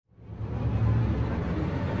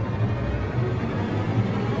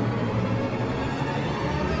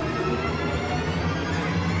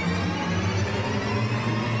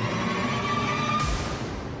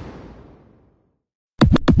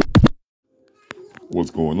What's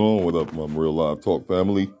going on? What up, my Real Live Talk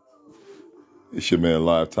family? It's your man,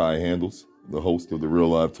 Live Ty Handles, the host of the Real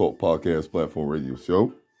Live Talk podcast platform radio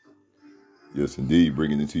show. Yes, indeed,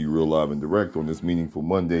 bringing it to you real live and direct on this meaningful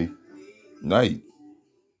Monday night.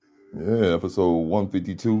 Yeah, episode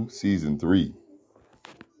 152, season 3.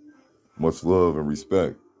 Much love and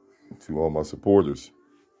respect to all my supporters,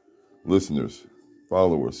 listeners,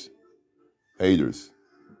 followers, haters,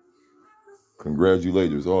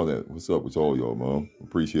 congratulators, all that. What's up with all y'all, man?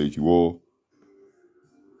 Appreciate you all.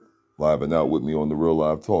 Live and out with me on the Real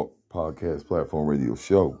Live Talk podcast platform radio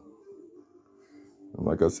show. And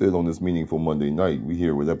like I said, on this meaningful Monday night, we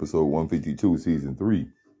here with episode 152, season 3.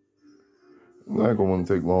 I'm not going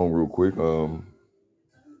to take long real quick.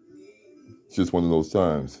 It's just one of those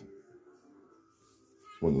times.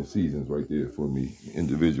 It's one of those seasons right there for me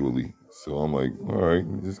individually. So I'm like, all right,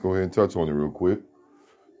 just go ahead and touch on it real quick.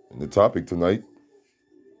 And the topic tonight,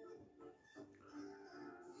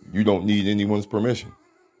 you don't need anyone's permission.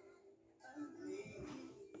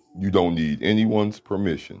 You don't need anyone's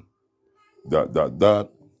permission. ... blah, blah,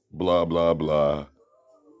 blah.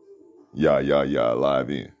 Yeah, live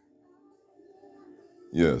in.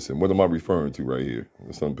 Yes, and what am I referring to right here?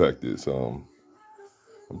 Let's unpack this. I'm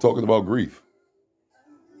talking about grief.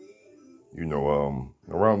 Around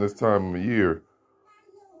this time of year,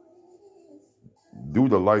 due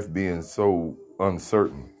to life being so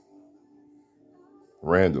uncertain,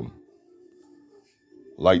 random,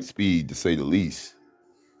 light speed to say the least,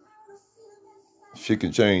 shit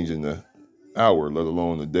can change in an hour, let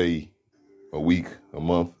alone a day, a week, a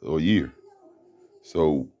month, or a year.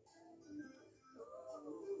 So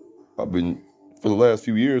I've been, for the last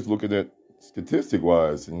few years, looking at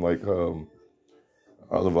statistic-wise, and like out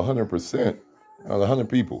of 100%, out of 100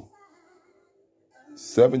 people,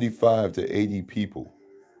 75 to 80 people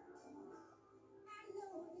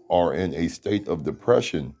are in a state of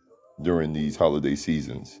depression during these holiday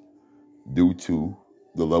seasons due to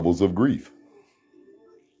the levels of grief.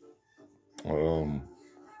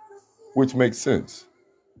 Which makes sense.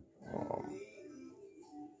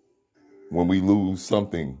 When we lose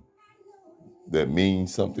something that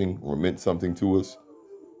means something or meant something to us,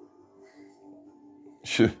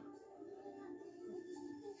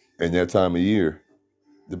 in that time of year,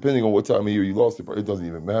 depending on what time of year you lost it, it doesn't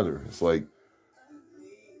even matter. It's like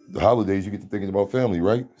the holidays, you get to thinking about family,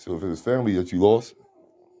 right? So if it was family that you lost,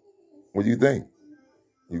 what do you think?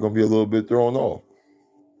 You're going to be a little bit thrown off.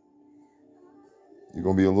 You're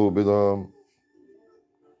going to be a little bit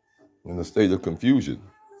in a state of confusion,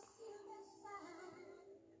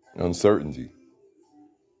 uncertainty,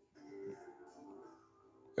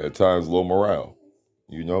 at times low morale,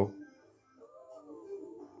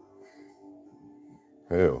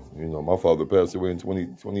 Hell, my father passed away in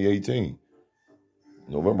 2018,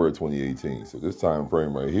 November of 2018. So this time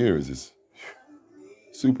frame right here is just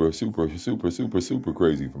super, super, super, super, super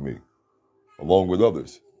crazy for me, along with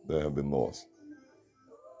others that have been lost.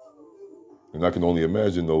 And I can only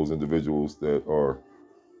imagine those individuals that are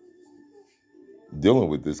dealing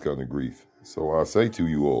with this kind of grief. So I say to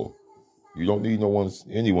you all, you don't need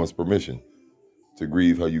anyone's permission to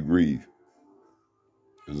grieve how you grieve.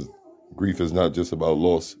 Because grief is not just about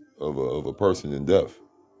loss of a person in death.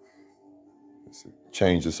 It's a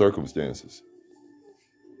change of circumstances.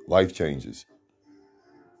 Life changes.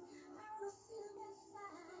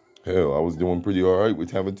 Hell, I was doing pretty all right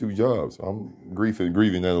with having 2 jobs. I'm grieving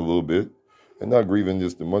that a little bit. And not grieving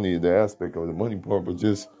just the money, the aspect of the money part, but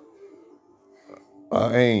just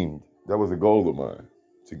I aimed. That was a goal of mine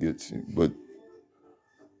to get to. But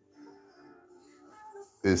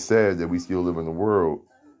it's sad that we still live in a world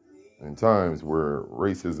in times where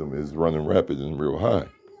racism is running rapid and real high.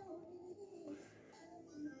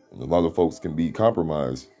 And a lot of folks can be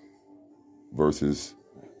compromised versus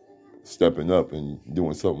stepping up and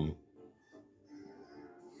doing something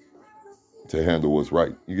to handle what's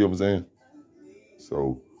right. You get what I'm saying?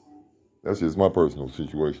 So that's just my personal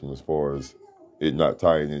situation as far as it not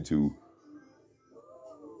tying into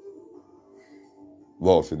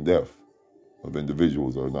loss and death of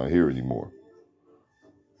individuals that are not here anymore.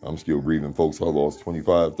 I'm still grieving folks I lost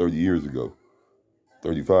 25, 30 years ago,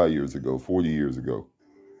 35 years ago, 40 years ago.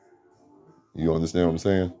 You understand what I'm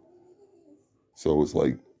saying? So it's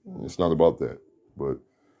like, it's not about that, but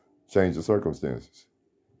change of circumstances,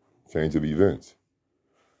 change of events.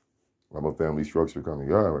 I'm a family structure kind of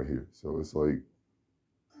guy right here. So it's like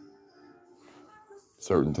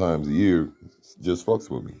certain times of year just fucks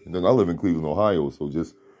with me. And then I live in Cleveland, Ohio, so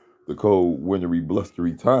just the cold, wintry,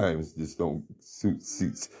 blustery times just don't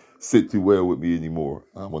sit too well with me anymore.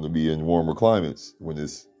 I want to be in warmer climates when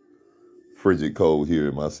it's frigid cold here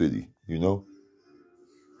in my city,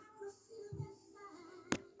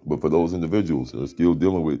 But for those individuals that are still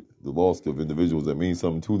dealing with the loss of individuals that mean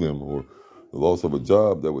something to them, or the loss of a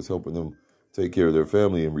job that was helping them take care of their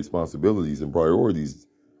family and responsibilities and priorities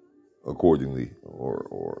accordingly,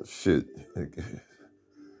 or shit,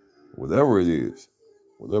 whatever it is,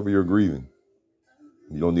 whatever you're grieving,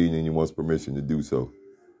 you don't need anyone's permission to do so.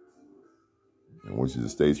 I want you to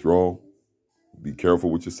stay strong, be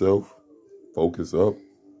careful with yourself, focus up,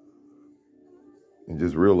 and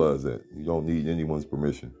just realize that you don't need anyone's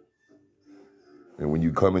permission. And when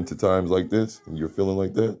you come into times like this and you're feeling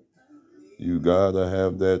like that, you gotta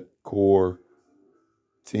have that core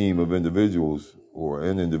team of individuals or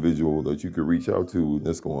an individual that you could reach out to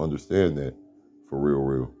that's going to understand that for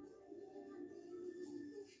real.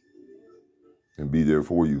 And be there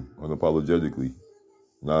for you unapologetically,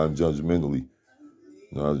 non-judgmental.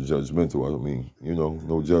 I mean,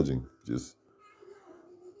 no judging. Just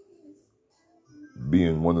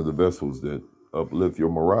being one of the vessels that uplift your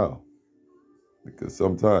morale. Because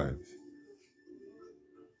sometimes,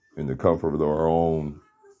 in the comfort of our own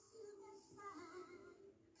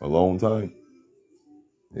alone time,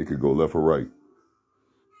 it could go left or right.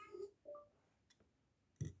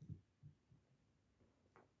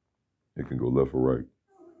 It can go left or right.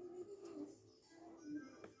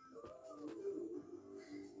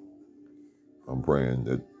 I'm praying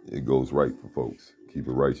that it goes right for folks. Keep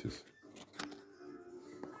it righteous.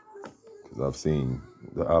 Because I've seen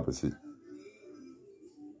the opposite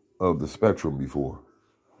of the spectrum before.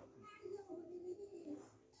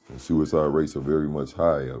 And suicide rates are very much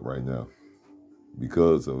high right now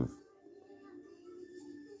because of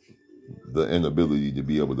the inability to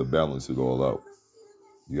be able to balance it all out.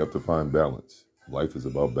 You have to find balance. Life is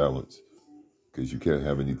about balance because you can't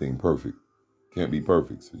have anything perfect. Can't be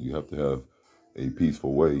perfect. So you have to have a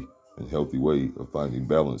peaceful way and healthy way of finding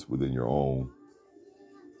balance within your own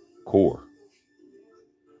core.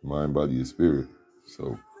 Mind, body, and spirit.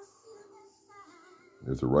 So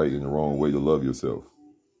there's a right and a wrong way to love yourself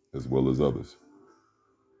as well as others.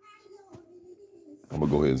 I'm going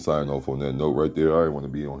to go ahead and sign off on that note right there. I didn't want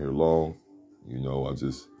to be on here long. I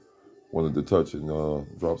just wanted to touch and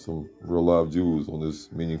drop some real live jewels on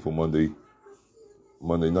this meaningful Monday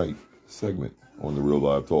night segment on the Real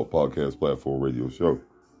Live Talk Podcast Platform Radio Show.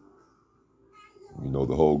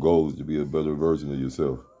 The whole goal is to be a better version of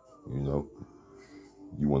yourself. You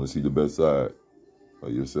want to see the best side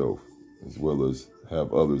of yourself, as well as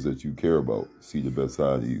have others that you care about see the best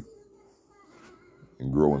side of you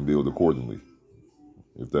and grow and build accordingly,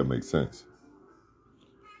 if that makes sense.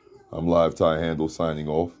 I'm Live Ty Handle signing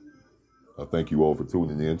off. I thank you all for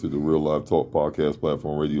tuning in to the Real Live Talk Podcast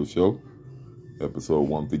Platform Radio Show, episode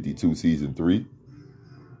 152, season 3.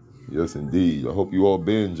 Yes, indeed. I hope you all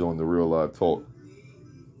binge on the Real Live Talk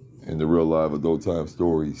and the Real Live Adult Time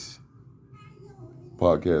Stories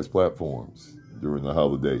podcast platforms during the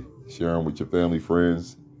holiday. Share them with your family,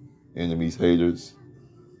 friends, enemies, haters,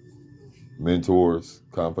 mentors,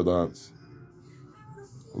 confidants,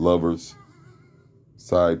 lovers,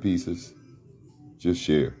 side pieces. Just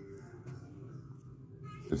share.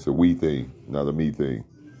 It's a we thing, not a me thing.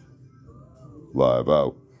 Live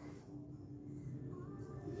out.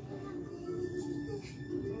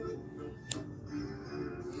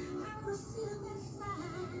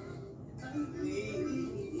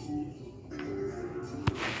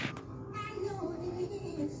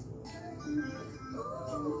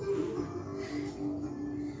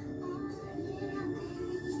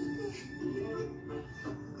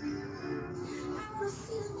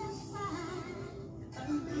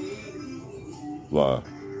 Live.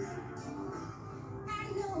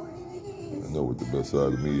 I know what the best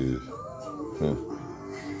side of me is.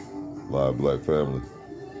 Live Black family.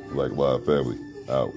 Black Live family. Out.